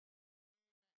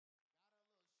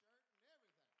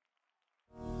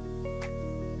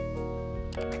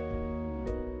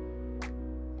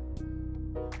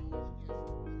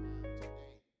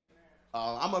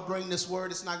I'm going to bring this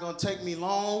word. It's not going to take me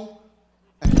long.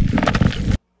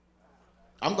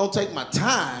 I'm going to take my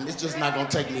time. It's just not going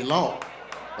to take me long.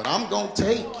 But I'm going to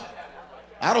take.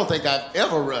 I don't think I've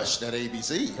ever rushed at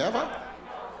ABC, have I?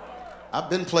 I've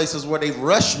been places where they've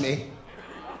rushed me.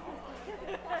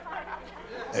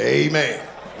 Amen.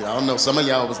 Y'all know some of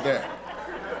y'all was there.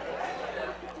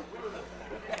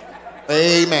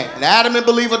 Amen. And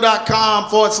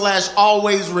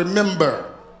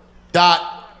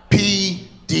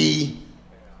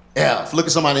adamandbeliever.com/alwaysremember.pdf. Look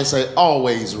at somebody and say,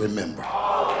 always remember.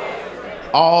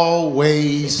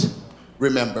 Always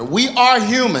remember. We are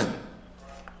human,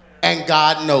 and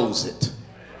God knows it.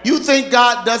 You think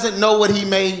God doesn't know what he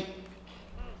made?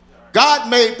 God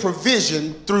made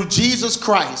provision through Jesus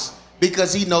Christ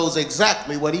because he knows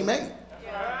exactly what he made.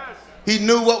 He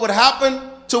knew what would happen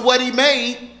to what he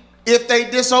made if they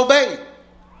disobeyed.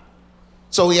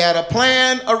 So he had a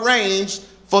plan arranged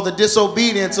for the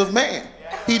disobedience of man.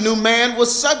 He knew man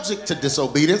was subject to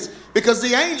disobedience because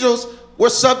the angels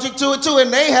were subject to it too,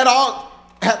 and they had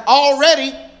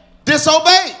already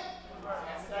disobeyed.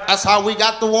 That's how we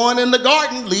got the one in the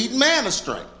garden leading man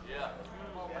astray.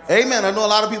 Amen. I know a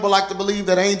lot of people like to believe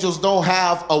that angels don't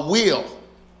have a will,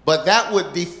 but that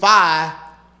would defy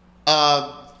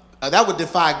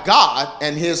God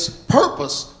and his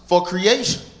purpose for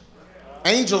creation.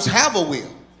 Angels have a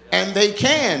will, and they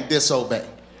can disobey.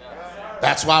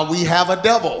 That's why we have a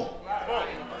devil.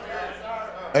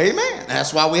 Amen.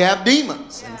 That's why we have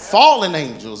demons and fallen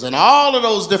angels and all of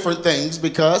those different things,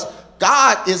 because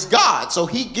God is God. So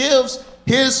he gives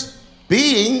his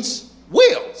beings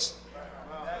wills.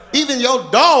 Even your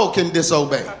dog can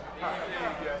disobey.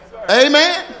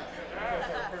 Amen.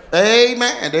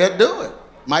 Amen. They'll do it.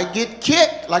 Might get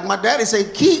kicked, like my daddy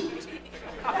said, kicked.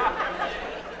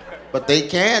 But they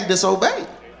can disobey.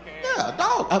 Yeah, a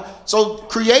dog. So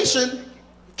creation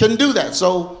can do that.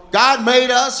 So God made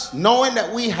us knowing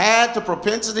that we had the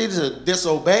propensity to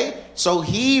disobey. So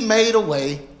he made a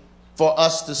way for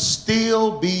us to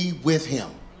still be with him.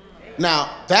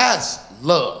 Now, that's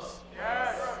love.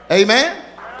 Amen.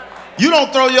 You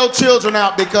don't throw your children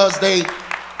out because they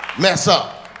mess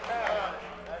up.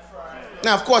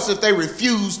 Now, of course, if they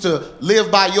refuse to live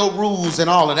by your rules and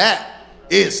all of that,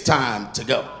 it's time to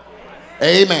go.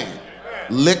 Amen.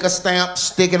 Lick a stamp,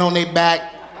 stick it on their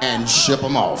back, and ship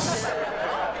them off.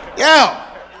 Yeah,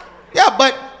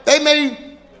 but they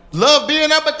may love being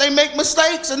there, but they make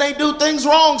mistakes and they do things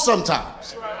wrong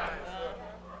sometimes.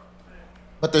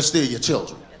 But they're still your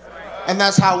children. And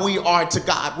that's how we are to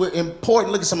God. We're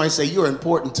important. Look at somebody say, you're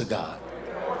important to God.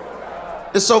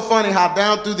 It's so funny how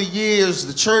down through the years,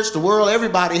 the church, the world,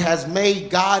 everybody has made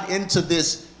God into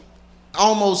this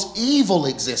almost evil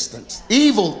existence,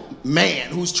 evil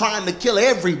man who's trying to kill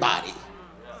everybody,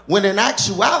 when in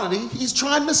actuality, he's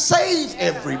trying to save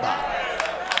everybody.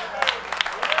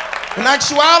 In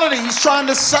actuality, he's trying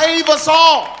to save us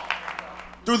all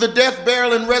through the death,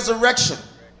 burial, and resurrection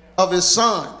of his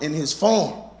son in his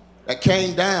form that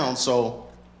came down. So,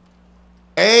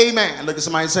 amen. Look at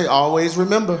somebody and say, always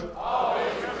remember.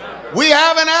 Always remember. We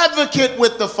have an advocate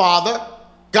with the Father,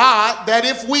 God, that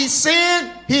if we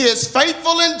sin, he is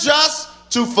faithful and just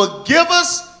to forgive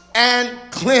us and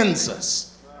cleanse us.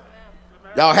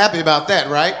 Y'all happy about that,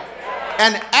 right?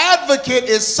 An advocate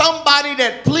is somebody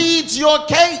that pleads your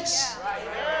case.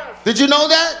 Did you know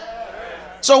that?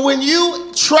 So when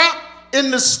you trap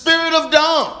in the spirit of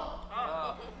dumb,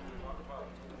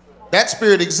 that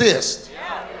spirit exists.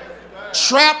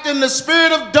 Trapped in the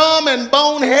spirit of dumb and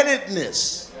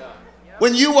boneheadedness.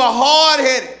 When you were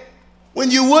hard-headed,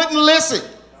 when you wouldn't listen,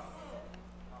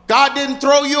 God didn't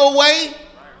throw you away.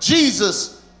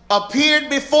 Jesus appeared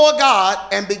before God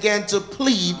and began to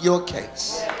plead your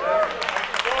case.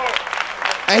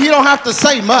 And he don't have to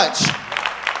say much.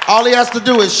 All he has to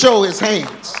do is show his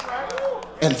hands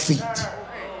and feet.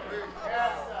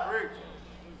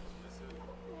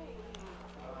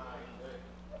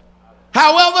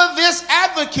 However, this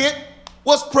advocate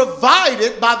was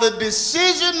provided by the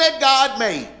decision that God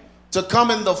made to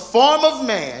come in the form of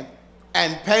man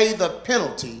and pay the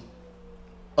penalty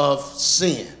of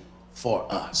sin for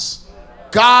us.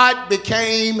 God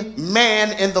became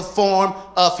man in the form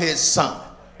of his son.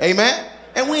 Amen?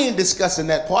 And we ain't discussing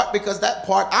that part because that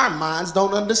part our minds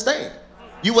don't understand.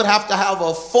 You would have to have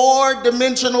a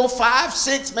 4-dimensional, 5,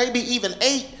 6, maybe even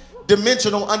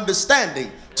 8-dimensional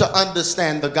understanding to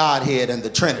understand the Godhead and the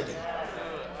Trinity.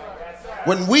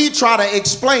 When we try to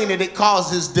explain it, it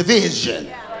causes division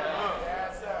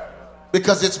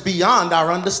because it's beyond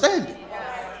our understanding.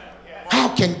 How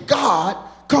can God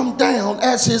come down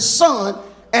as his son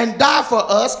and die for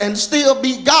us and still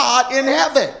be God in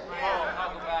heaven?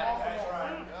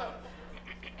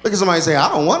 Look at somebody and say, I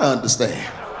don't want to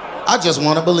understand. I just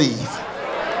want to believe.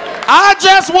 I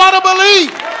just want to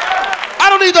believe. I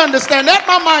don't need to understand that.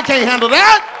 My mind can't handle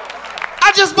that.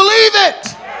 I just believe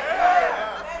it.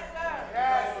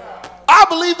 I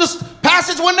believe this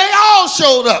passage when they all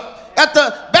showed up at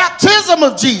the baptism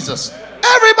of Jesus.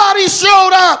 Everybody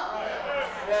showed up.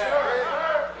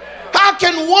 How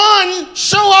can one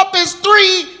show up as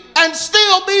three and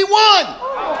still be one?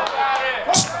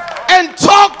 And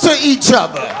talk to each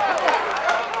other.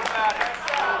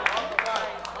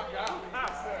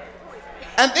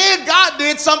 And then God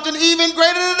did something even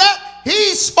greater than that.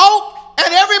 He spoke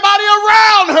and everybody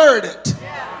around heard it.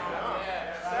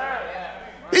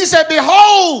 He said,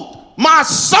 behold, my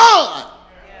son,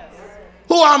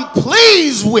 who I'm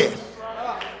pleased with.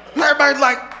 And everybody's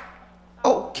like,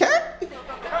 okay.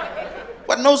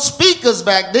 But no speakers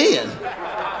back then.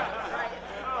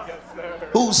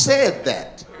 Who said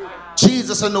that?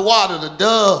 Jesus in the water, the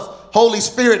dove, Holy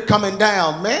Spirit coming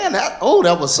down. Man, that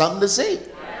was something to see.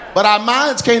 But our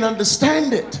minds can't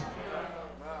understand it.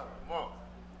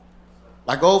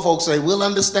 Like old folks say, we'll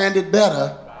understand it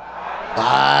better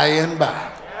by and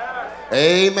by.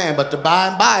 Amen. But the by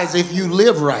and by is if you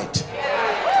live right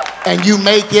and you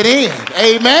make it in.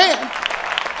 Amen.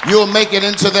 You'll make it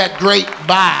into that great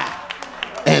by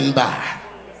and by.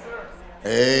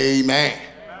 Amen.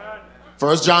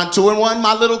 1 John 2:1,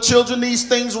 my little children, these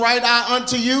things write I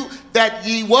unto you, that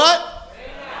ye what?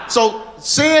 So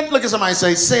sin, look at somebody and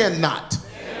say, sin not.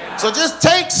 So just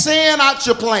take sin out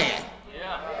your plan.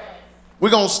 We're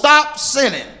going to stop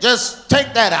sinning. Just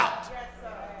take that out.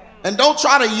 And don't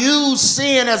try to use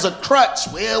sin as a crutch.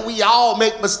 Well, we all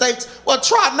make mistakes. Well,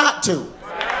 try not to.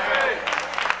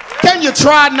 Can you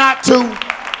try not to?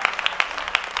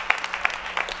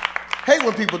 Hate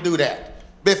when people do that.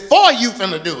 Before you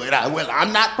finna do it, well,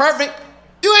 I'm not perfect.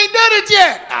 You ain't done it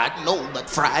yet. I know, but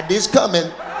Friday's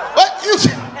coming. But you,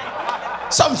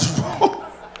 something's wrong.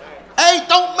 Hey,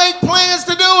 don't make plans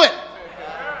to do it.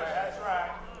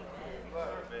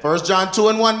 1 John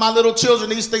 2:1, my little children,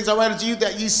 these things I write unto you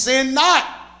that ye sin not.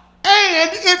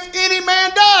 And if any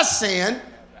man does sin,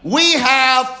 we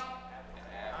have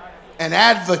an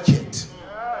advocate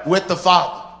with the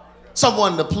Father.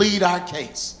 Someone to plead our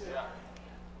case.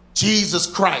 Jesus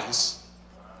Christ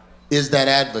is that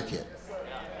advocate,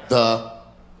 the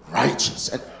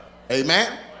righteous.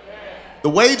 Amen. The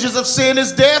wages of sin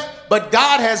is death, but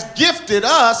God has gifted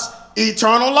us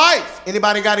eternal life.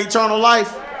 Anybody got eternal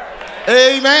life?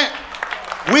 Amen.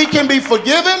 We can be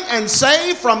forgiven and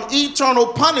saved from eternal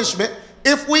punishment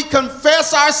if we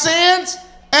confess our sins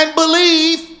and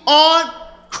believe on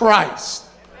Christ.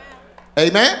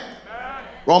 Amen.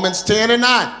 Romans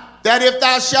 10:9. That if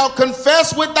thou shalt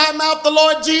confess with thy mouth the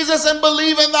Lord Jesus and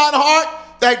believe in thine heart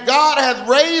that God hath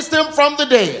raised him from the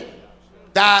dead,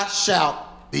 thou shalt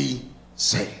be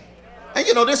saved. And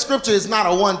you know, this scripture is not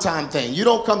a one-time thing. You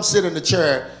don't come sit in the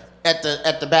chair at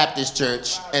the Baptist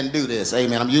church and do this.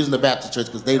 Amen. I'm using the Baptist church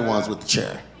because they're the ones with the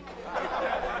chair.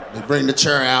 They bring the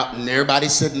chair out and everybody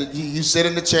sitting, you sit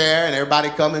in the chair and everybody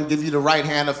come and give you the right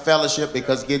hand of fellowship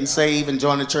because getting saved and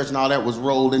joining the church and all that was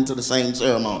rolled into the same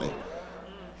ceremony.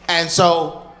 And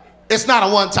so it's not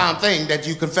a one-time thing that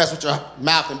you confess with your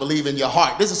mouth and believe in your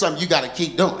heart. This is something you got to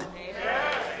keep doing.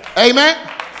 Amen.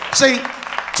 See,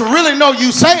 to really know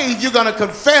you saved, you're going to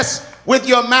confess with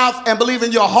your mouth and believe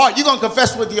in your heart. You're going to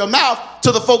confess with your mouth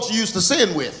to the folks you used to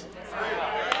sin with.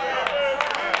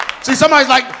 See, somebody's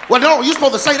like, well, no, you're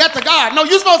supposed to say that to God. No,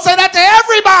 you're supposed to say that to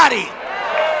everybody.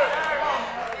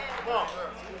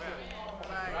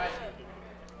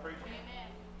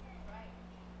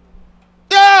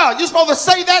 Yeah, you're supposed to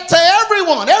say that to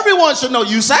everyone. Everyone should know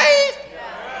you saved.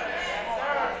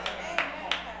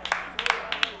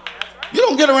 You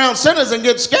don't get around sinners and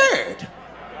get scared.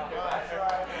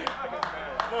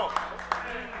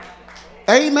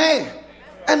 Amen.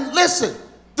 And listen,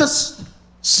 the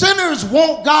sinners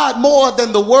want God more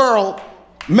than the world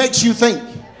makes you think.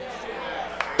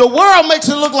 The world makes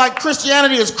it look like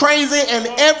Christianity is crazy and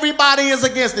everybody is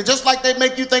against it, just like they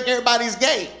make you think everybody's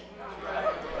gay.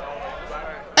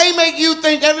 They make you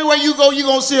think everywhere you go, you're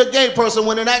going to see a gay person,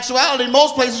 when in actuality,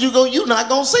 most places you go, you're not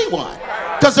going to see one.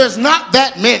 Because there's not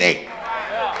that many.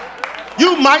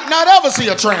 You might not ever see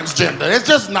a transgender. It's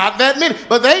just not that many.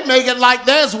 But they make it like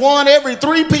there's one every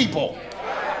 3 people.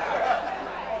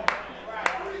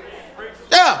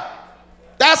 Yeah.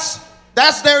 That's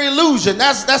their illusion.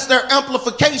 That's their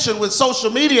amplification with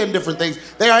social media and different things.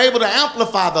 They are able to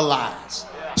amplify the lies.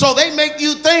 So they make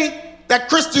you think that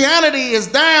Christianity is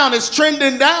down, it's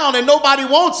trending down, and nobody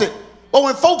wants it. But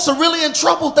when folks are really in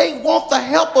trouble, they want the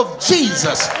help of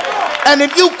Jesus. And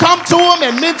if you come to them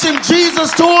and mention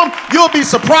Jesus to them, you'll be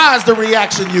surprised the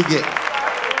reaction you get.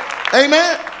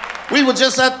 Amen. We were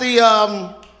just at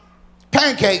the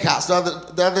pancake house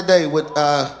the other day with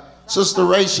Sister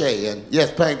Craige, and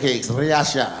yes, pancakes,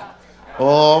 Riasha.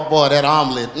 Oh boy, that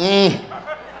omelet.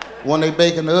 When they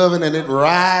bake in the oven and it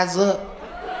rises up.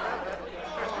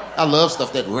 I love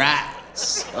stuff that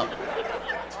rises up.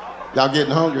 Y'all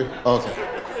getting hungry? Okay.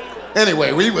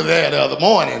 Anyway, we were there the other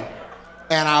morning,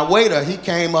 and our waiter, he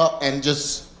came up and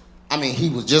he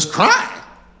was just crying.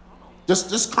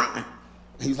 Just crying.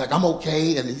 He's like, I'm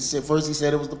okay. And he said, first he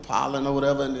said it was the pollen or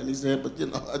whatever, and then he said, but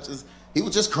he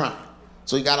was just crying.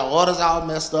 So he got our orders all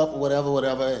messed up or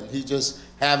whatever, and he just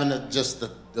having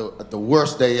the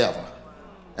worst day ever.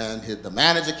 And the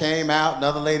manager came out,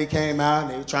 another lady came out,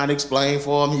 and they were trying to explain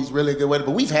for him he's really good with it.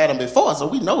 But we've had him before, so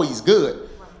we know he's good.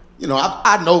 You know,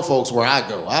 I know folks where I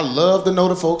go. I love to know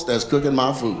the folks that's cooking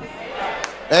my food.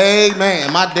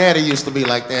 Amen. My daddy used to be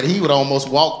like that. He would almost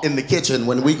walk in the kitchen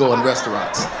when we go in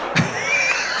restaurants.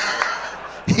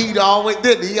 He always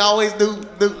do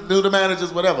the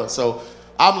managers, whatever. So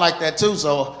I'm like that too.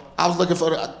 So I was looking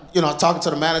for talking to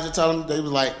the manager, telling him, they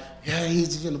was like, yeah,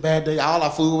 he's in a bad day. All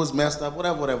our food was messed up,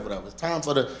 whatever. It's time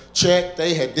for the check.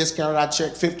 They had discounted our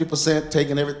check 50%,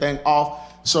 taking everything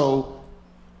off. So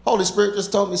Holy Spirit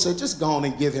just told me, said, just go on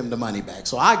and give him the money back.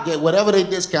 So I get whatever they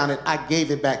discounted, I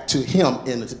gave it back to him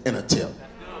in a tip.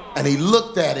 And he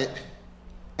looked at it,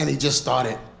 and he just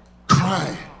started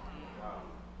crying.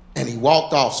 And he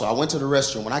walked off. So I went to the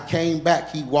restroom. When I came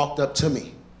back, he walked up to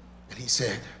me, and he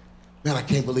said, man, I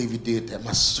can't believe you did that.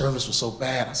 My service was so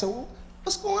bad. I said, well,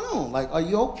 what's going on? Like, are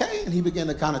you okay? And he began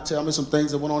to kind of tell me some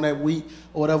things that went on that week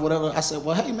or whatever. I said,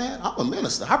 well, hey, man, I'm a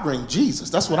minister. I bring Jesus.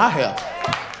 That's what I have.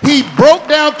 He broke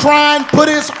down crying, put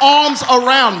his arms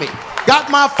around me, got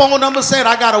my phone number, said,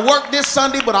 I got to work this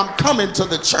Sunday, but I'm coming to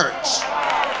the church.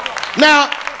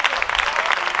 Now,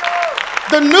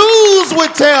 the news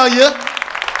would tell you,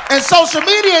 and social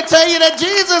media tell you that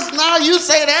Jesus, now you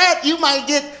say that, you might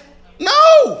get,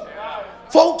 no.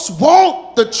 Folks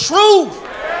want the truth.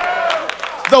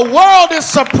 The world is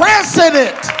suppressing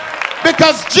it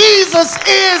because Jesus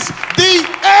is the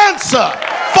answer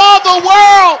for the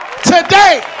world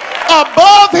today.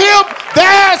 Above him,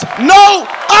 there's no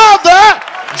other.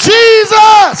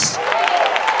 Jesus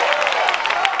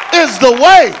is the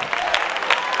way.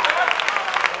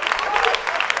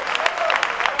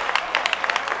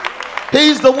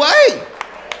 He's the way.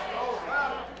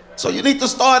 So you need to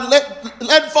start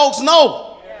letting folks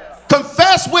know.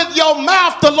 Confess with your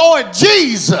mouth the Lord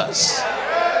Jesus.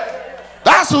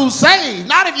 That's who's saved.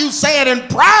 Not if you say it in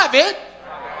private.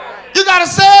 You got to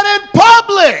say it in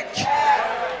public.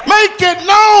 Make it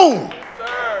known.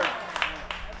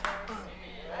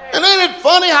 And ain't it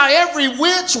funny how every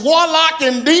witch, warlock,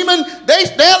 and demon,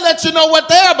 they'll let you know what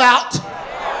they're about.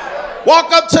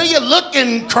 Walk up to you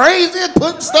looking crazy and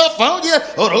putting stuff on you.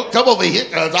 Oh, don't come over here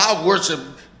because I worship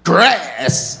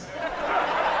grass.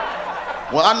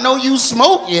 Well, I know you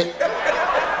smoke it.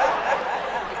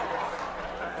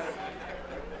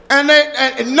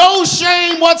 And no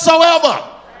shame whatsoever.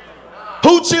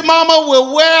 Hoochie mama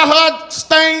will wear her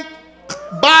stained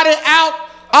body out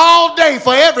all day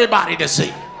for everybody to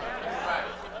see.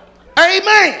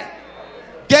 Amen.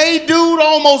 Gay dude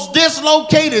almost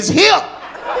dislocated his hip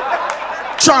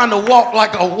trying to walk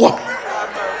like a woman.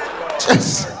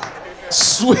 Just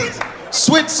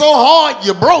switch so hard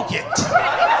you broke it.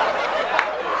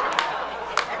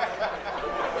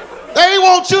 They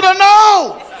want you to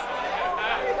know.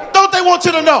 Don't they want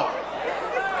you to know?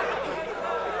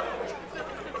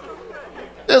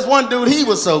 There's one dude, he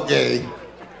was so gay.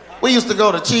 We used to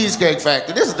go to Cheesecake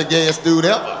Factory. This is the gayest dude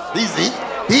ever. He's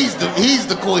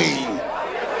the queen.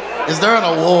 Is there an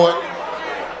award?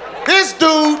 This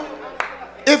dude,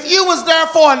 if you was there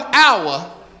for an hour,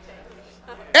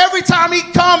 every time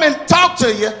he'd come and talk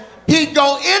to you, he'd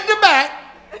go in the back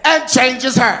and change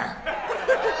his hair.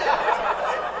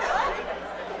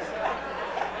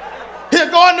 He'll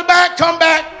go in the back, come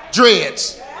back,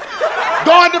 dreads.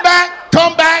 Go in the back,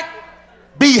 come back,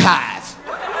 beehive.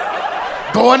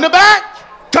 Go in the back,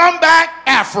 come back,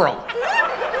 afro.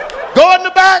 Go in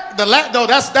the back,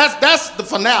 that's the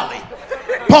finale.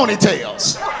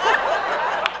 Ponytails.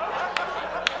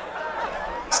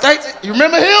 States, you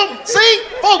remember him? See,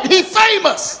 folks, he's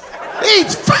famous.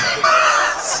 He's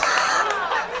famous.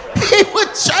 He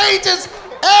would change his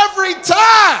every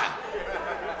time.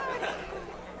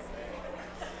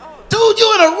 Dude,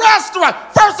 you in a restaurant.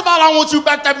 First of all, I want you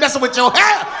back there messing with your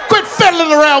hair. Quit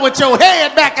fiddling around with your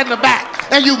head back in the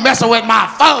back and you messing with my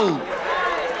phone.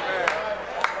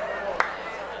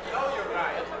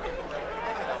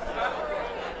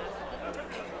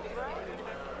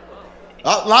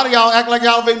 A lot of y'all act like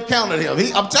y'all have encountered him.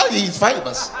 I'm telling you, he's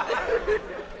famous.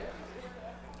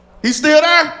 He's still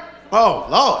there? Oh,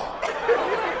 Lord.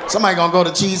 Somebody gonna go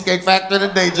to Cheesecake Factory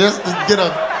today just to get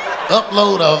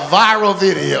upload a viral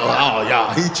video. Oh,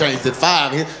 y'all, he changed it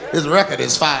 5. His record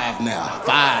is 5 now.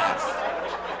 5.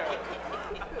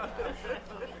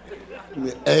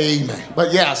 Amen.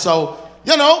 But yeah, so,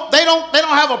 you know, they don't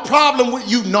have a problem with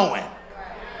you knowing.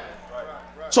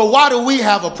 So why do we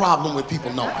have a problem with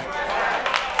people knowing?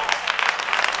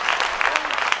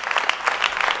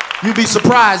 You'd be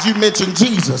surprised you mention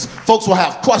Jesus. Folks will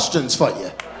have questions for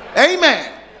you.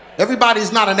 Amen.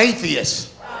 Everybody's not an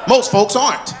atheist. Most folks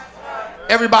aren't.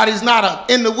 Everybody's not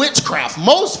into witchcraft.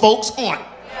 Most folks aren't.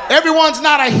 Everyone's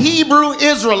not a Hebrew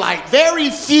Israelite. Very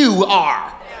few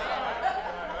are.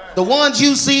 The ones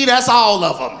you see, that's all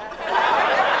of them.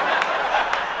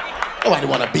 Nobody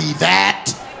want to be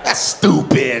that. That's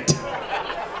stupid.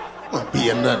 I'm not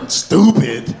being nothing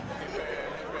stupid.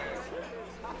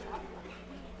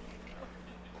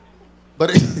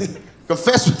 But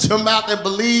confess with your mouth and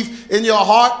believe in your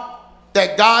heart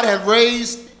that God had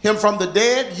raised him from the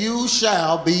dead, you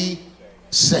shall be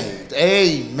saved.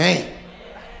 Amen.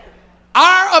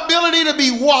 Our ability to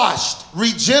be washed,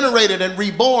 regenerated, and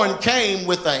reborn came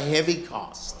with a heavy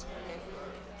cost.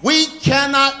 We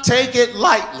cannot take it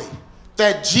lightly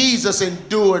that Jesus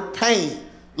endured pain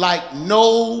like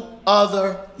no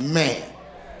other man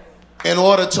in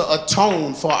order to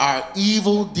atone for our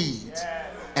evil deeds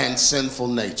and sinful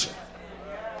nature.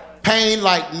 Pain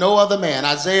like no other man.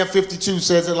 Isaiah 52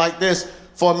 says it like this: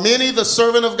 for many the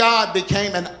servant of God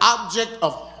became an object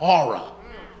of horror.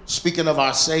 Speaking of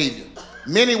our Savior,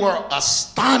 many were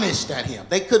astonished at him.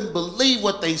 They couldn't believe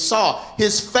what they saw.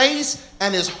 His face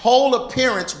and his whole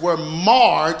appearance were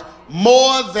marred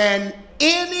more than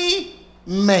any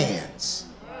man's,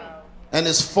 and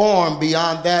his form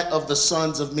beyond that of the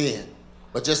sons of men.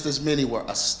 But just as many were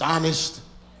astonished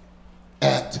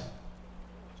at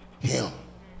him.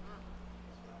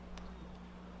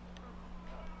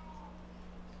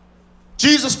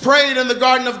 Jesus prayed in the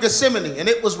Garden of Gethsemane, and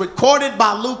it was recorded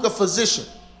by Luke, a physician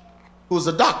who was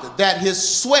a doctor, that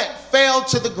his sweat fell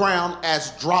to the ground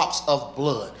as drops of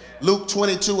blood. Luke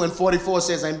 22:44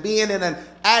 says, and being in an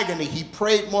agony, he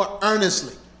prayed more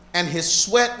earnestly, and his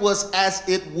sweat was as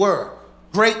it were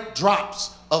great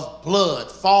drops of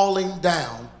blood falling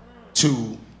down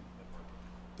to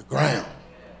the ground.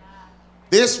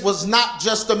 This was not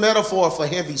just a metaphor for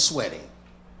heavy sweating,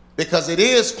 because it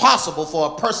is possible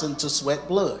for a person to sweat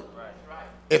blood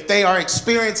if they are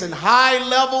experiencing high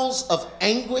levels of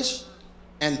anguish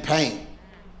and pain,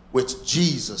 which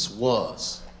Jesus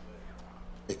was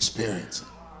experiencing.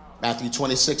 Matthew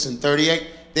 26:38.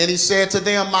 Then he said to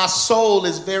them, my soul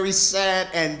is very sad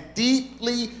and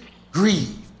deeply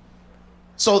grieved,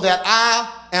 so that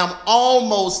I am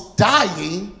almost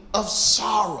dying of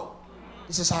sorrow.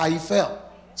 This is how he felt.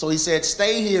 So he said,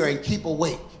 stay here and keep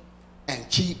awake and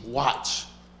keep watch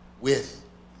with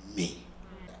me.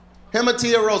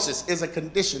 Hematemerosis is a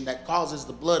condition that causes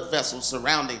the blood vessels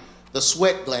surrounding the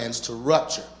sweat glands to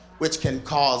rupture, which can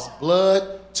cause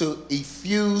blood to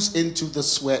effuse into the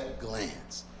sweat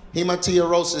glands.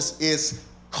 Hematemerosis is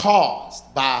caused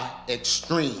by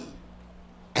extreme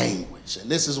anguish.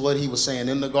 And this is what he was saying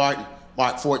in the garden,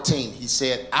 Mark 14. He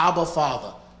said, Abba,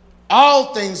 Father,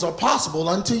 all things are possible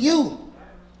unto you.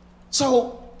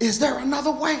 So is there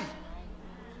another way?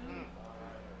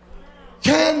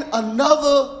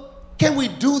 Can we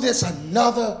do this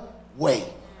another way?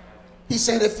 He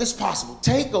said, if it's possible,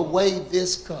 take away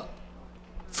this cup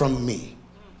from me.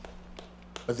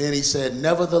 But then he said,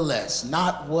 nevertheless,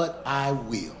 not what I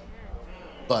will,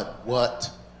 but what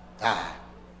thou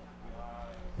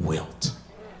wilt.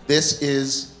 This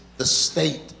is the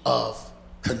state of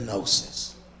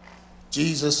kenosis.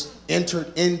 Jesus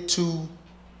entered into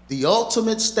the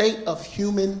ultimate state of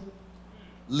human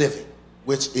living,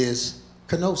 which is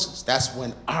kenosis. That's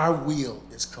when our will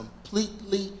is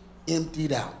completely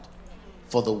emptied out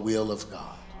for the will of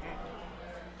God.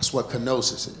 That's what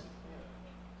kenosis is.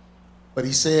 But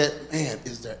he said, man,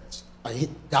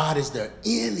 God, is there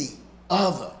any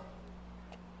other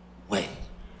way?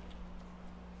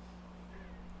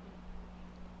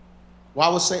 Why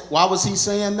was he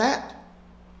saying that?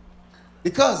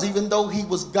 Because even though he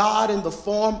was God in the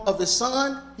form of his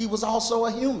son, he was also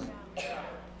a human.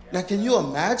 Now, can you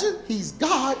imagine? He's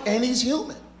God and he's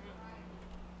human.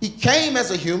 He came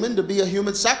as a human to be a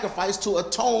human sacrifice to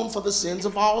atone for the sins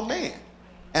of all men.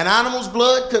 An animal's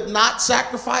blood could not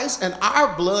sacrifice, and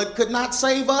our blood could not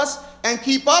save us and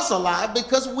keep us alive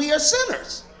because we are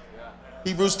sinners.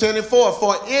 Hebrews 10:4,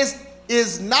 for it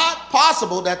is not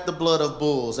possible that the blood of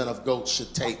bulls and of goats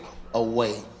should take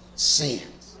away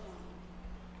sins.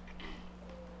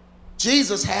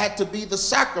 Jesus had to be the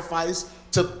sacrifice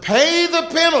to pay the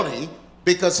penalty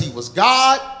because he was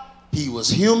God, he was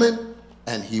human,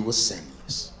 and he was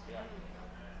sinless.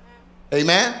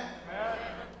 Amen?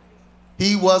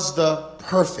 He was the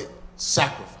perfect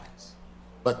sacrifice,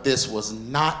 but this was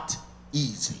not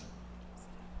easy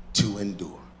to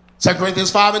endure. 2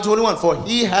 Corinthians 5:21, for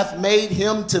he hath made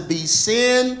him to be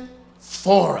sin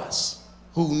for us,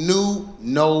 who knew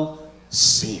no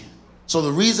sin. So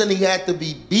the reason he had to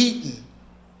be beaten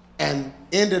and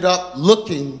ended up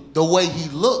looking the way he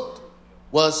looked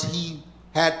was he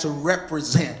had to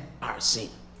represent our sin.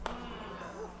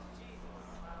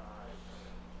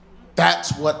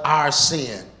 That's what our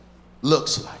sin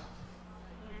looks like.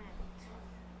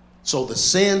 So the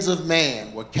sins of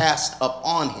man were cast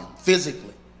upon him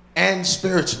physically and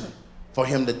spiritually for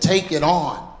him to take it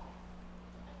on,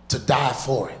 to die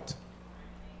for it.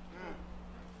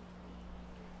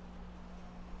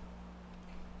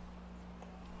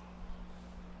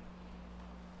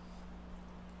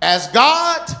 As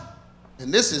God,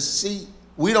 and this is, see,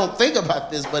 we don't think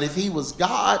about this, but if he was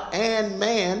God and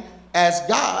man, as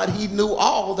God, he knew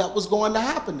all that was going to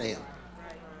happen to him.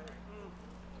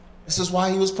 This is why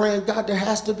he was praying, God, there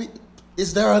has to be,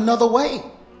 is there another way?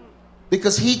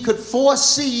 Because he could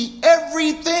foresee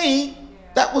everything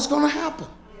that was going to happen.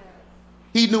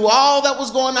 He knew all that was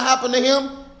going to happen to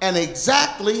him and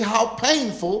exactly how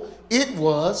painful it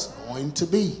was going to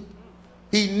be.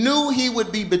 He knew he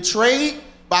would be betrayed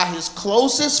by his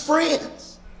closest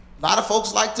friends. A lot of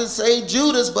folks like to say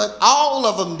Judas, but all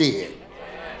of them did.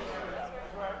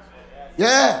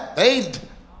 Yeah,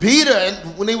 Peter,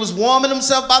 when he was warming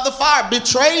himself by the fire,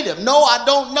 betrayed him. No, I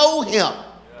don't know him.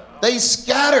 They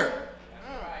scattered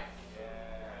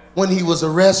when he was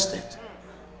arrested.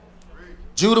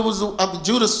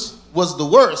 Judas was the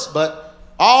worst, but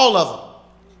all of them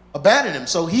abandoned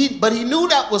him. But he knew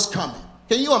that was coming.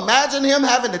 Can you imagine him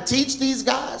having to teach these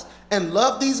guys and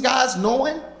love these guys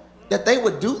knowing that they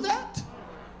would do that?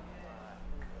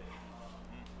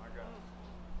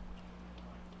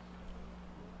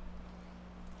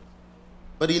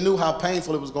 But he knew how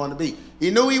painful it was going to be.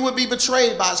 He knew he would be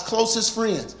betrayed by his closest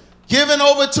friends, given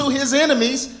over to his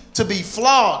enemies to be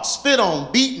flogged, spit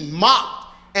on, beaten,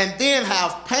 mocked, and then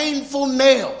have painful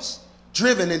nails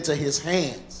driven into his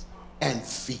hands and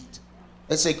feet.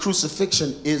 They say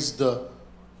crucifixion is the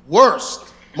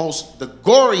worst, the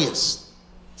goriest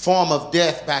form of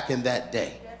death back in that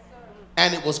day.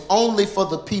 And it was only for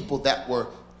the people that were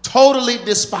totally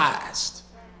despised.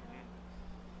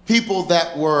 People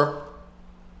that were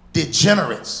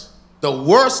degenerates, the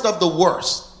worst of the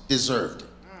worst, deserved it,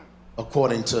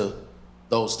 according to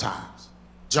those times.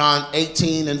 John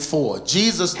 18:4.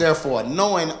 Jesus, therefore,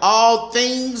 knowing all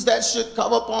things that should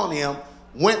come upon him,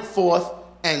 went forth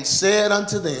and said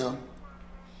unto them,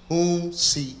 whom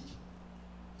seek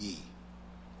ye?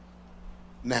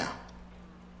 Now,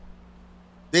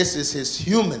 this is his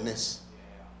humanness,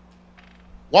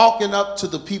 walking up to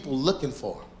the people looking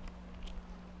for him,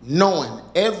 knowing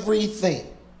everything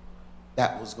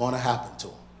that was going to happen to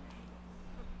him.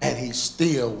 And he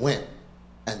still went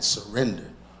and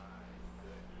surrendered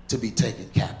to be taken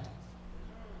captive.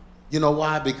 You know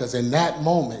why? Because in that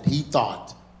moment, he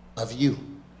thought of you.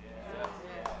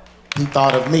 He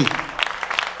thought of me.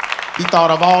 He thought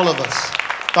of all of us.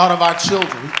 Thought of our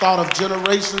children. He thought of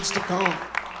generations to come.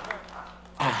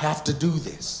 I have to do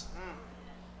this.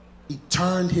 He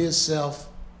turned himself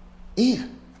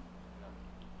in.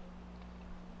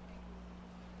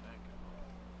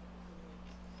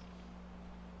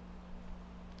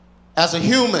 As a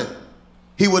human,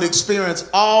 he would experience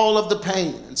all of the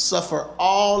pain and suffer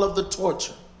all of the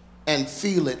torture and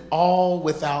feel it all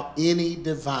without any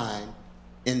divine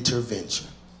intervention.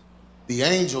 The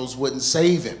angels wouldn't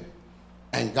save him,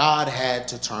 and God had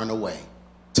to turn away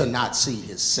to not see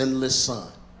his sinless son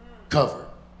covered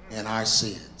in our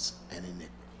sins and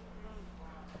iniquity.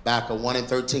 Habakkuk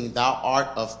 1:13, thou art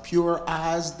of purer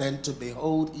eyes than to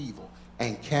behold evil,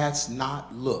 and canst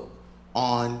not look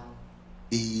on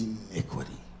iniquity.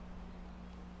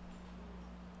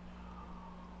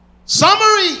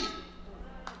 Summary.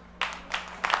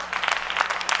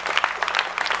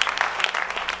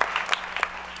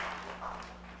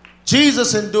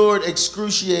 Jesus endured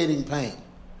excruciating pain.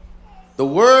 The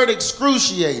word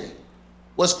excruciating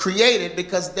was created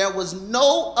because there was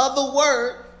no other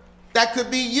word that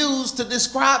could be used to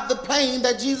describe the pain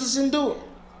that Jesus endured.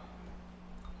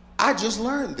 I just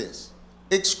learned this.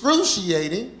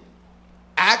 Excruciating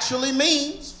actually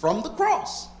means from the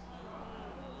cross.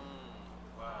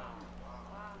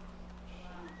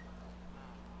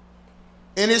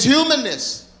 In his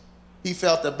humanness, he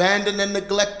felt abandoned and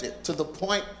neglected to the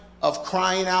point of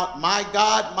crying out, my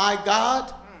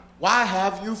God, why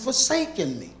have you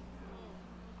forsaken me?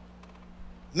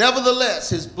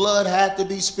 Nevertheless, his blood had to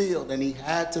be spilled, and he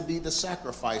had to be the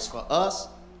sacrifice for us,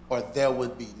 or there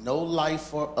would be no life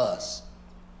for us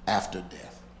after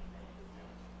death.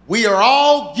 We are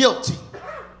all guilty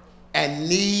and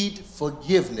need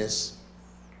forgiveness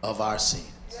of our sins.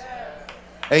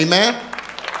 Amen.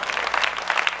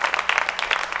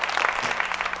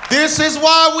 This is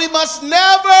why we must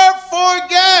never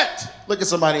forget. Look at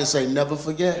somebody and say, never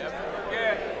forget. Never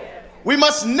forget. We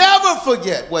must never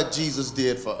forget what Jesus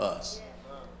did for us.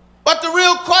 But the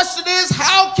real question is,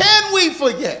 how can we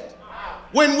forget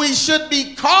when we should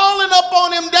be calling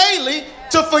upon him daily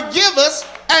to forgive us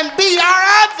and be our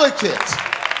advocate?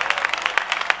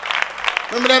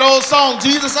 Remember that old song,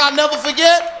 Jesus, I'll never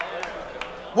forget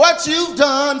what you've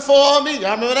done for me.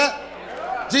 Y'all remember that?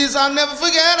 Jesus, I'll never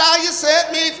forget how you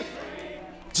set me free.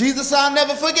 Jesus, I'll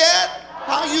never forget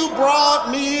how you brought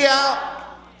me out.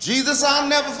 Jesus, I'll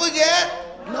never forget.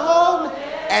 No.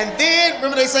 And then,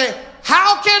 remember they say,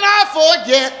 how can I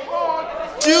forget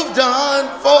what you've done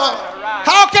for me?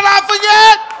 How can I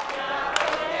forget?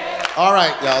 All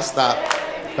right, y'all, stop.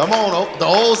 Come on, the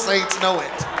old saints know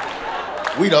it.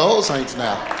 We the old saints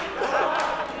now.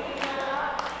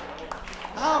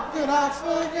 How can I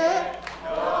forget?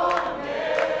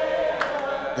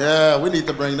 Yeah, we need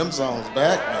to bring them songs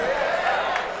back,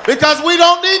 man. Because we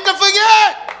don't need to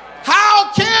forget. How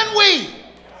can we?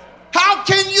 How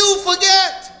can you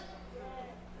forget?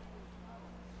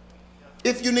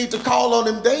 If you need to call on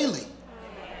him daily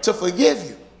to forgive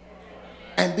you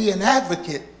and be an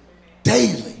advocate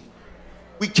daily.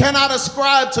 We cannot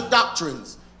ascribe to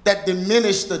doctrines that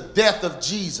diminish the death of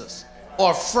Jesus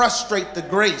or frustrate the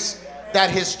grace that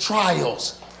his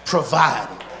trials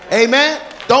provided. Amen?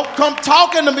 Don't come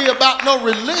talking to me about no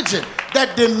religion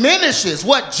that diminishes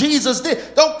what Jesus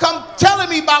did. Don't come telling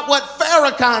me about what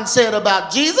Farrakhan said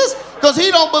about Jesus, because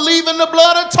he don't believe in the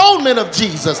blood atonement of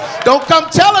Jesus. Don't come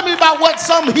telling me about what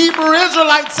some Hebrew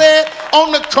Israelite said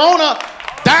on the corner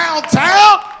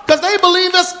downtown, because they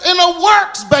believe it's in a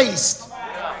works-based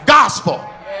gospel.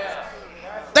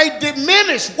 They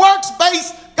diminish,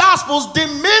 works-based gospels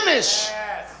diminish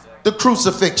the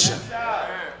crucifixion,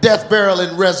 death, burial,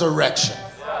 and resurrection.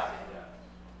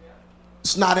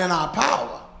 It's not in our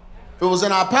power. If it was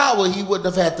in our power, he wouldn't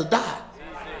have had to die.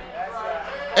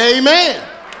 Amen.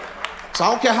 So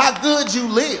I don't care how good you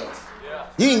live.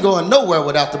 You ain't going nowhere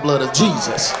without the blood of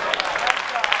Jesus.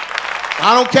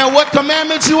 I don't care what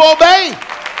commandments you obey.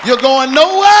 You're going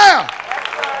nowhere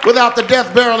without the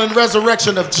death, burial, and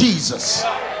resurrection of Jesus.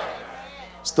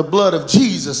 It's the blood of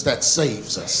Jesus that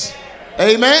saves us.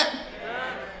 Amen.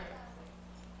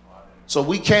 So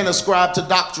we can't ascribe to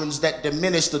doctrines that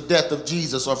diminish the death of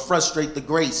Jesus or frustrate the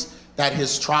grace that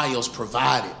his trials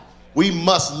provided. We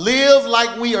must live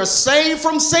like we are saved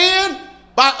from sin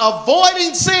by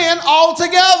avoiding sin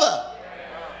altogether.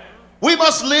 We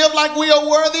must live like we are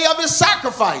worthy of his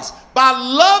sacrifice by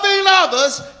loving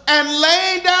others and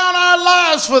laying down our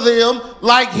lives for them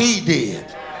like he did.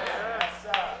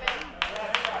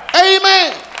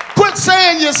 Amen. Quit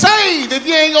saying you're saved if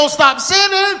you ain't gonna stop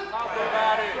sinning.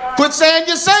 Quit saying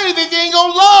you're saved if you ain't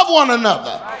gonna love one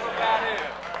another.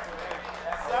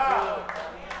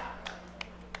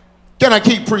 Can I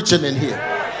keep preaching in here?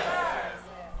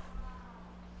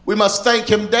 We must thank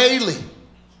him daily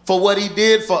for what he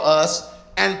did for us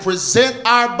and present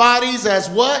our bodies as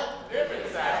what?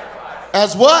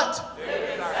 As what?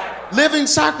 Living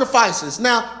sacrifices.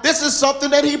 Now, this is something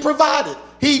that he provided.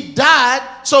 He died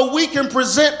so we can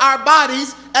present our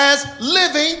bodies as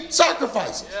living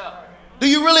sacrifices. Do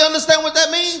you really understand what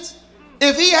that means?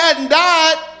 If he hadn't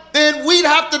died, then we'd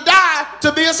have to die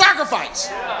to be a sacrifice.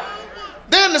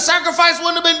 Then the sacrifice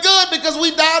wouldn't have been good because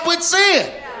we died with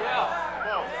sin.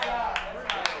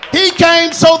 He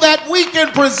came so that we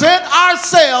can present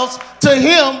ourselves to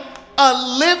him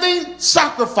a living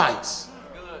sacrifice.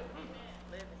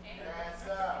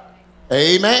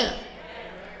 Amen.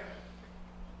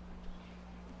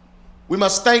 We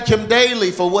must thank him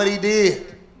daily for what he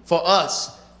did for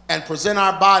us and present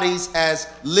our bodies as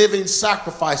living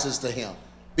sacrifices to him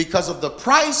because of the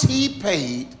price he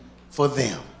paid for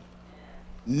them.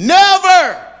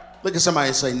 Never, look at somebody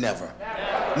and say never.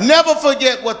 Never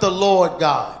forget what the Lord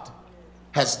God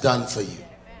has done for you.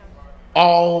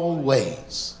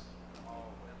 Always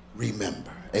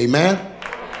remember. Amen.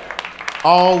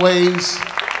 Always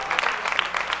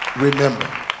remember.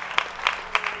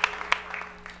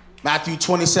 Matthew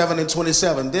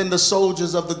 27:27. Then the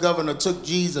soldiers of the governor took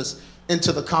Jesus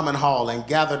into the common hall and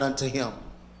gathered unto him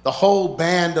the whole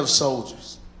band of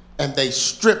soldiers, and they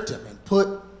stripped him and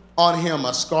put on him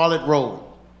a scarlet robe.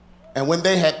 And when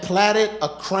they had plaited a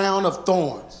crown of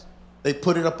thorns, they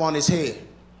put it upon his head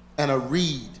and a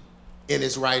reed in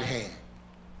his right hand.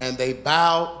 And they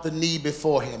bowed the knee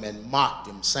before him and mocked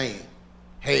him, saying,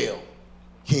 "Hail,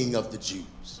 King of the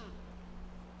Jews."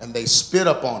 And they spit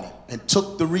upon him and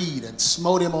took the reed and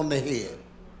smote him on the head.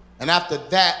 And after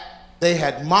that they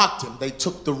had mocked him, they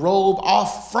took the robe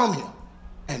off from him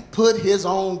and put his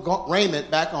own raiment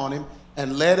back on him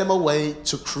and led him away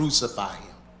to crucify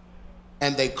him.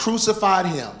 And they crucified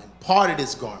him and parted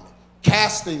his garment,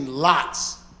 casting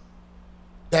lots,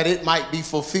 that it might be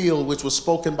fulfilled which was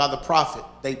spoken by the prophet.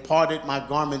 They parted my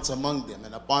garments among them,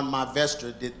 and upon my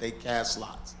vesture did they cast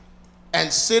lots.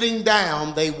 And sitting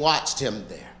down, they watched him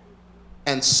there,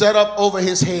 and set up over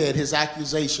his head his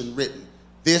accusation written,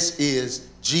 "This is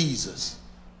Jesus,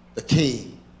 the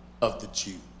King of the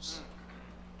Jews."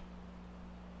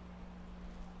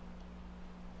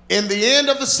 In the end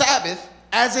of the Sabbath,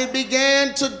 as it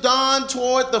began to dawn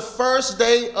toward the first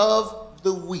day of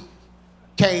the week,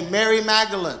 came Mary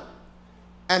Magdalene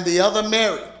and the other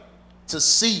Mary to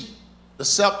see the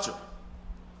sepulchre,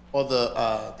 or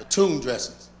the tomb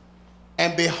dressings.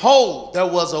 And behold, there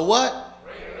was a what?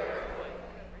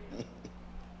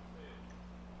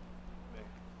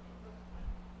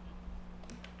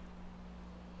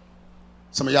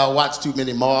 Some of y'all watch too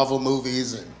many Marvel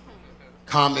movies and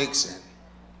comics,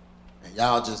 and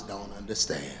y'all just don't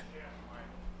understand.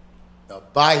 The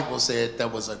Bible said there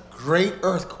was a great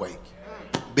earthquake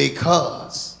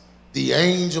because the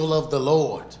angel of the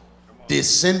Lord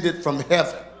descended from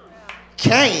heaven,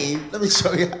 came, let me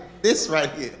show you this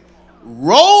right here,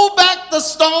 rolled back the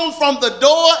stone from the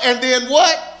door, and then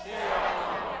what?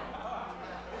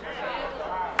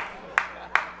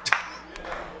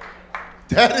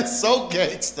 That is so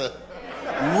gangster.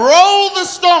 Rolled the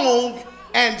stone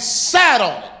and sat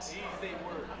on it.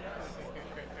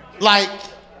 Like,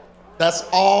 that's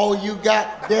all you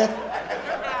got, death?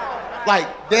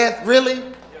 Like, death, really?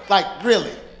 Like,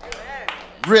 really?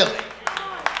 Really?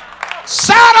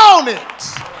 Sat on it.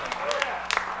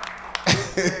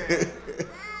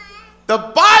 The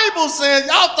Bible said,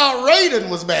 y'all thought Raiden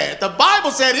was bad. The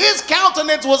Bible said his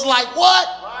countenance was like what?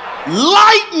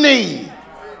 Lightning.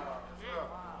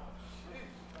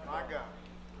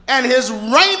 And his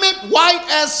raiment white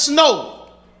as snow.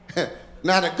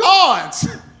 Now the guards,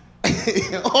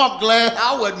 oh, I'm glad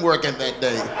I wasn't working that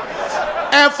day.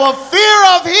 And for fear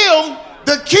of him,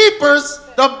 the keepers,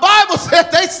 the Bible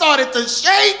said they started to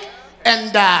shake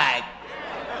and died.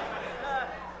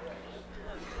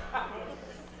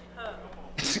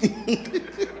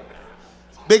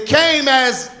 Became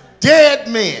as dead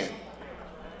men.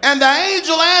 And the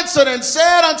angel answered and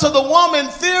said unto the woman,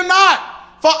 "Fear not,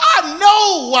 for I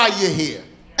know why you're here,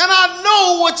 and I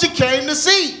know what you came to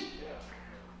see."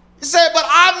 He said, "But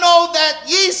I know that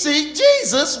ye seek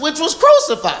Jesus, which was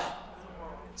crucified.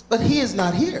 But he is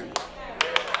not here.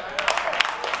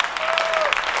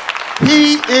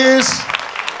 He is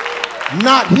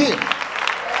not here.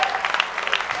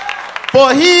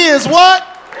 For he is what?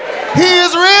 He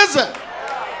is risen,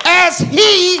 as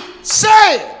he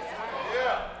said."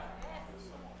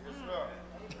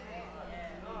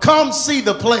 Come see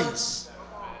the place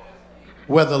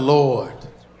where the Lord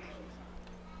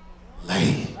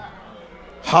lay.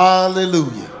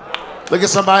 Hallelujah. Look at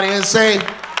somebody and say,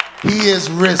 he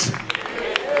is risen.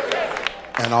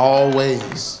 And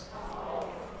always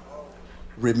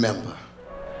remember.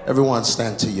 Everyone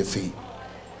stand to your feet.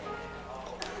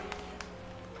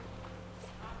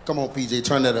 Come on, PJ,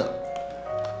 turn that up.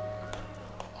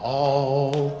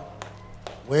 Always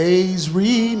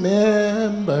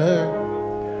remember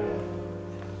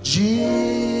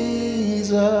Jesus,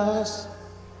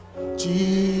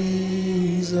 Jesus,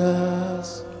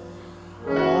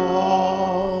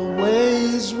 always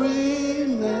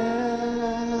remember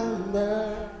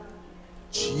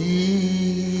Jesus,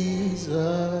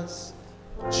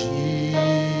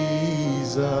 Jesus,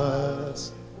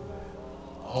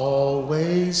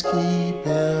 always keep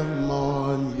him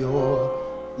on your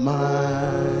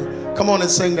mind. Come on and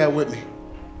sing that with me.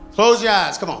 Close your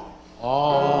eyes, come on.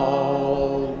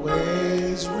 Always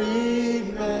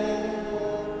remember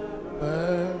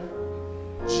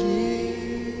Jesus,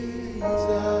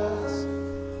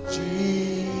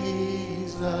 Jesus.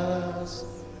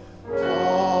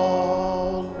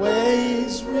 Always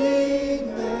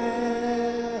remember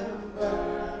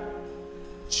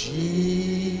Jesus,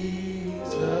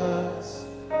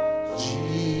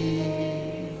 Jesus.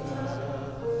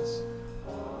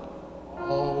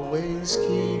 Always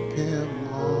keep him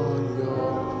on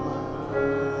your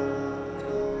mind.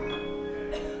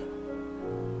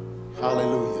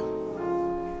 Hallelujah.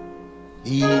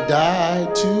 He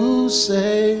died to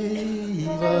save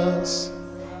us.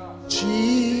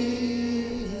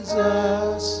 Jesus,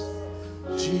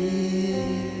 Jesus.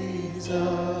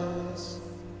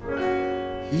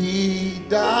 He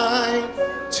died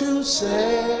to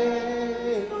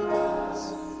save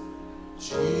us.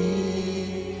 Jesus,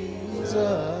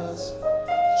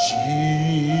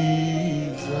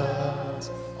 Jesus.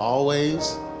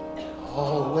 Always,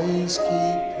 always keep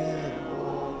him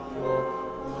on your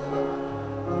mind.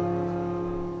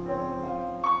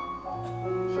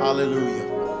 Hallelujah.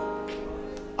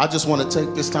 I just want to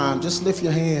take this time, just lift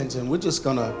your hands, and we're just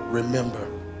going to remember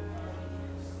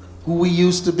who we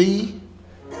used to be,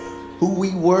 who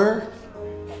we were,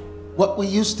 what we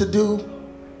used to do,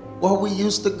 where we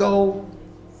used to go,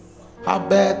 how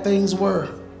bad things were,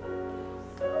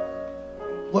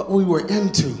 what we were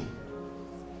into,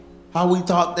 how we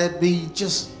thought there'd be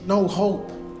just no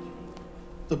hope,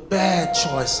 the bad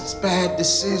choices, bad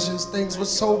decisions, things were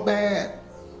so bad.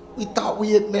 We thought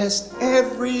we had messed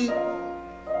everything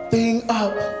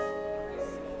up.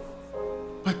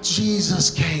 But Jesus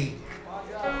came,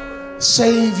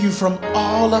 save you from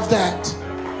all of that,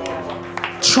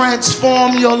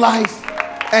 transform your life,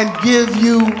 and give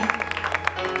you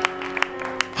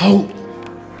hope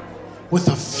with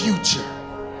a future.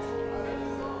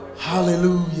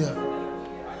 Hallelujah.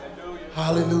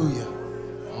 Hallelujah.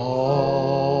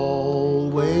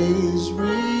 Always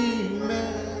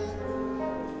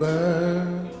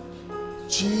remember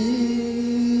Jesus,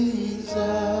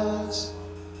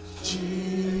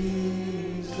 Jesus.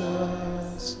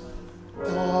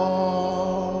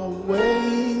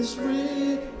 Always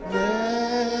remember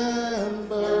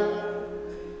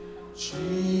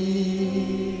Jesus,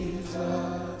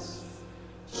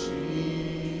 Jesus.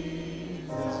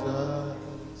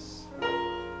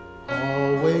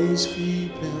 Always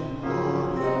keep him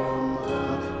on your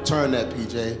mind. Turn that,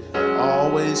 PJ.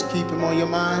 Always keep him on your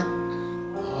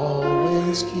mind.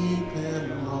 Always keep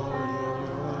him on your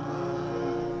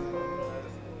mind.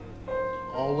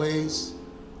 Always,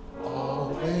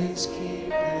 always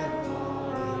keep him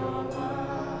on your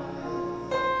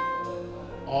mind.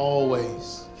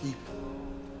 Always keep him.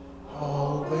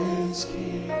 Always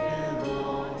keep him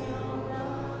on your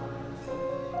mind.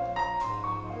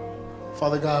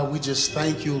 Father God, we just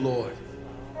thank you, Lord.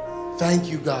 Thank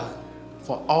you, God,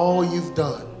 for all you've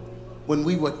done. When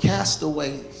we were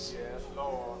castaways,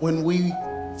 when we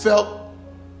felt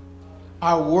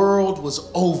our world was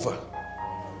over,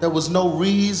 there was no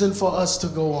reason for us to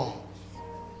go on.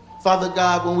 Father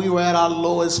God, when we were at our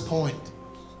lowest point,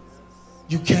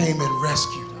 you came and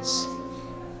rescued us.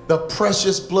 The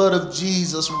precious blood of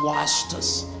Jesus washed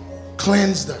us,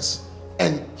 cleansed us,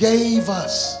 and gave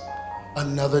us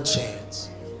another chance.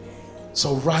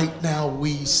 So right now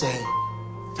we say,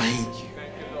 thank you.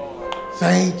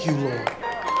 Thank you, Lord.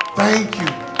 Thank you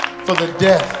for the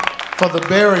death, for the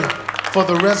burial, for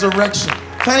the resurrection.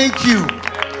 Thank you,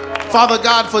 Father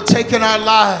God, for taking our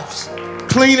lives,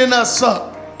 cleaning us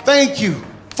up. Thank you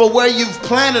for where you've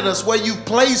planted us, where you've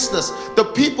placed us, the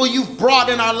people you've brought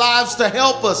in our lives to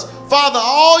help us. Father,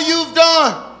 all you've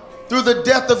done through the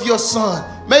death of your Son,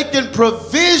 making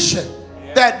provision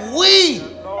that we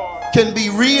can be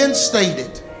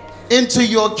reinstated into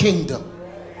your kingdom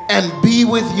and be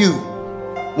with you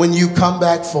when you come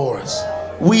back for us.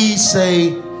 We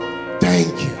say thank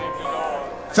you.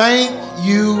 Thank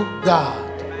you, God,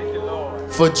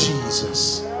 for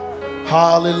Jesus.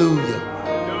 Hallelujah.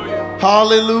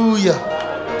 Hallelujah.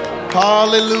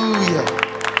 Hallelujah.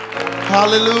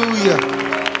 Hallelujah.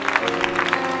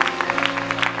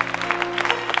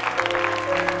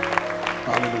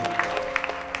 Hallelujah.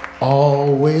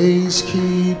 Always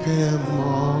keep him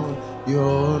on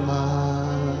your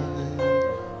mind.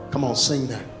 Come on, sing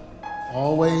that.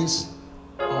 Always,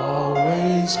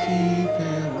 always keep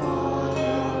him on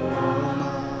your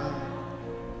mind.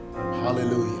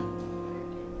 Hallelujah.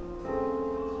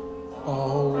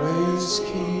 Always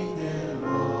keep him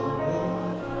on your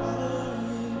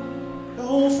mind.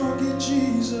 Don't forget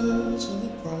Jesus and the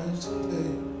price to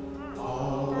pay.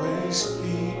 Always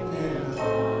keep him.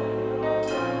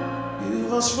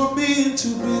 Forgive us for being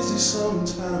too busy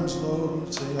sometimes,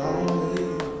 Lord. Say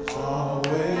always,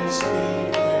 always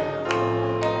keep him.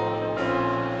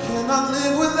 Cannot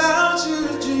live without you,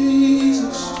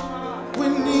 Jesus. We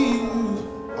need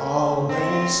you.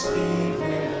 Always keep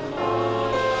him.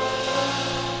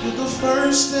 You're the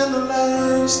first and the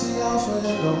last, the Alpha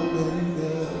and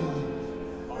Omega.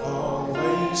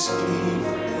 Always keep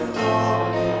him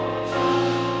on.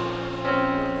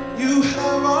 You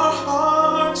have our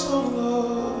hearts, oh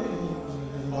Lord.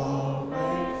 And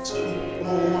always keep him.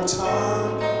 One more time.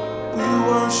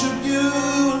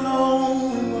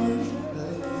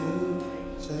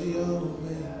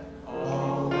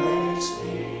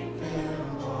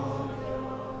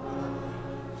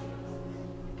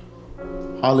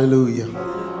 Hallelujah.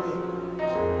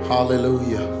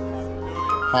 Hallelujah.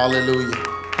 Hallelujah.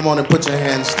 Come on and put your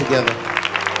hands together.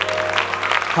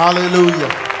 Hallelujah.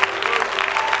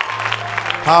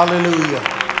 Hallelujah.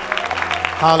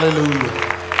 Hallelujah.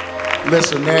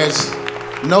 Listen, there's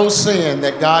no sin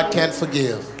that God can't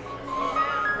forgive.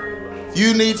 If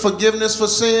you need forgiveness for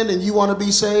sin and you want to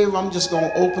be saved, I'm just going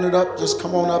to open it up. Just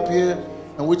come on up here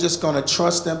and we're just going to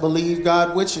trust and believe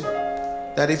God with you.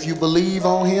 That if you believe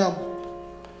on him,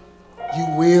 you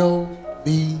will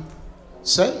be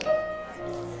saved.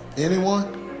 Anyone?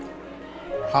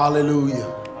 Hallelujah.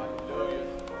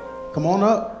 Come on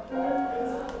up.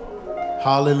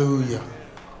 Hallelujah.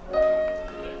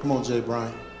 Come on, Jay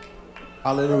Brian.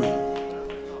 Hallelujah.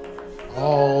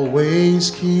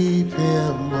 Always keep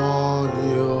him on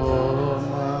your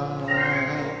mind.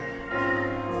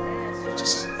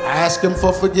 Just ask him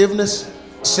for forgiveness.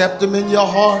 Accept him in your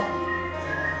heart.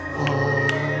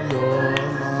 On your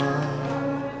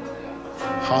mind.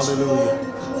 Hallelujah.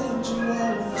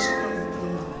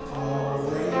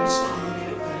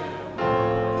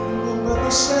 Remember the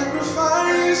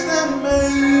sacrifice that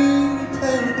made you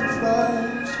pay the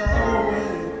price.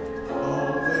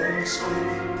 Always keep.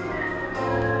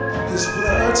 His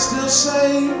blood still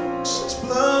saves, his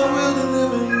blood will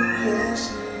deliver you, yes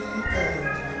he can.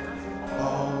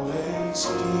 Always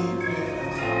keep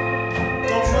it.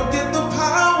 Don't forget the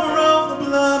power of the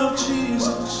blood of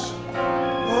Jesus.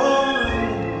 Oh,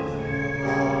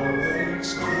 always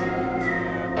keep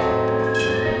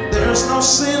it. There's no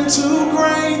sin too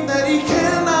great that he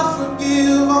cannot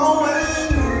forgive, always.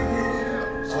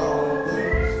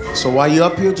 So while you're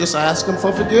up here, just ask him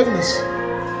for forgiveness.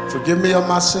 Forgive me of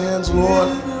my sins, Lord.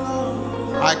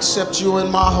 I accept you in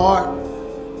my heart.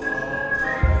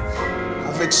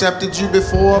 I've accepted you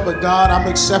before, but God, I'm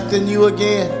accepting you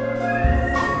again.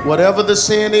 Whatever the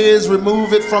sin is,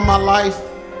 remove it from my life.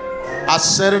 I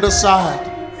set it aside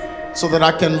so that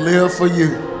I can live for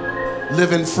you,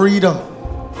 live in freedom.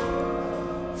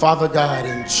 Father God,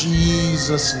 in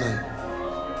Jesus' name.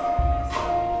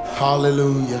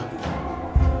 Hallelujah.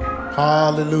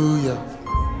 Hallelujah.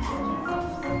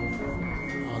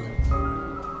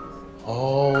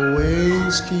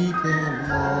 Always keep him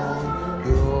on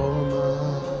your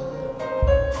mind.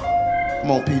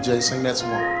 Come on, PJ, sing that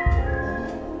song.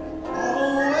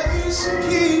 Always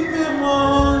keep him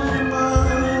on your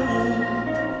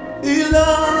mind. He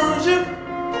loves you.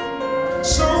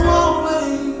 So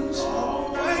always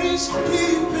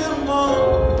keep him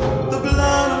on. The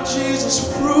blood of Jesus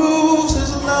proves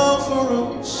his love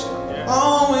for us.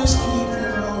 Always keep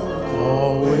him on.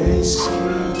 Always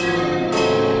keep him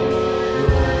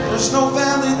on. There's no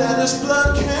valley that his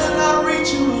blood cannot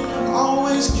reach you in.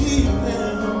 Always keep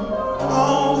him.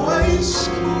 Always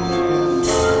keep him.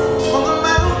 On the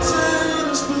mountain,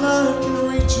 his blood can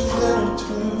reach you there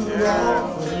too.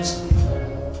 Always keep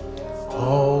him.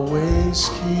 Always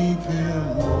keep him.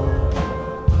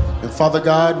 And Father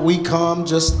God, we come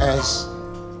just as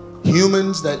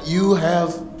humans that you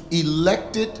have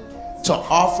elected to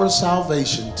offer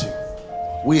salvation to.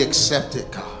 We accept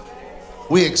it, God.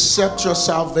 We accept your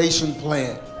salvation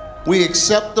plan. We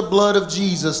accept the blood of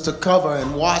Jesus to cover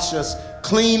and wash us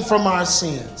clean from our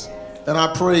sins. And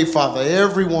I pray, Father,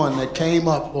 everyone that came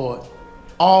up, Lord,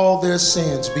 all their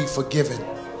sins be forgiven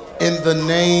in the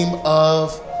name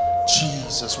of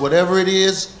Jesus. Whatever it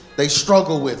is they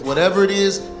struggle with, whatever it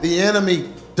is the enemy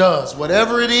does,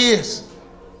 whatever it is,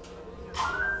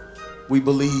 we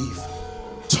believe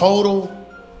total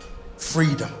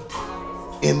freedom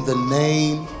in the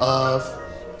name of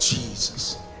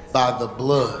Jesus, by the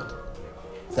blood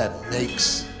that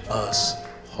makes us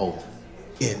whole.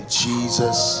 In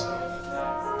Jesus'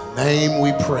 name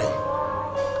we pray.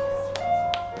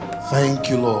 Thank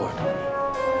you, Lord.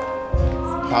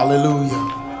 Hallelujah.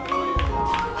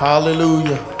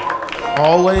 Hallelujah.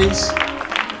 Always keep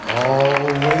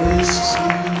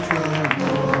him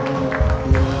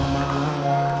on your mind.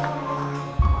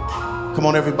 Come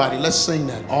on, everybody, let's sing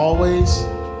that. Always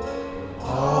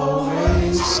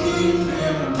keep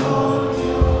him on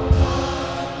your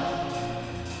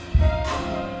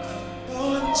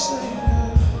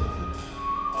mind.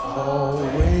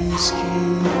 Always keep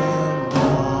him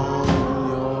on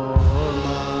your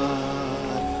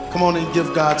mind. Come on and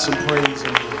give God some praise.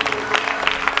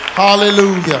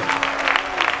 Hallelujah.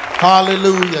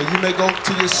 Hallelujah. You may go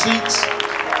to your seats.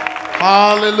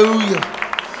 Hallelujah.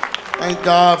 Thank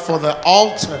God for the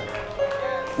altar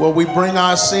where we bring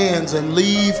our sins and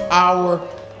leave our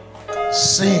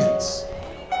sins.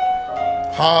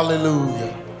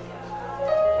 Hallelujah.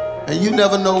 And you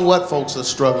never know what folks are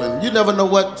struggling. You never know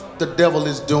what the devil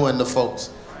is doing to folks.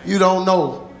 You don't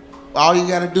know. All you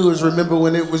got to do is remember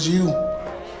when it was you.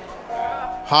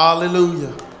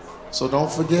 Hallelujah. So don't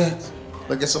forget.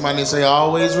 Look at somebody and say,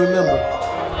 always remember.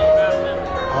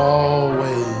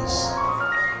 Always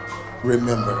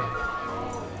remember.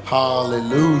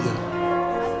 Hallelujah.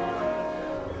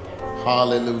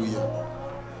 Hallelujah.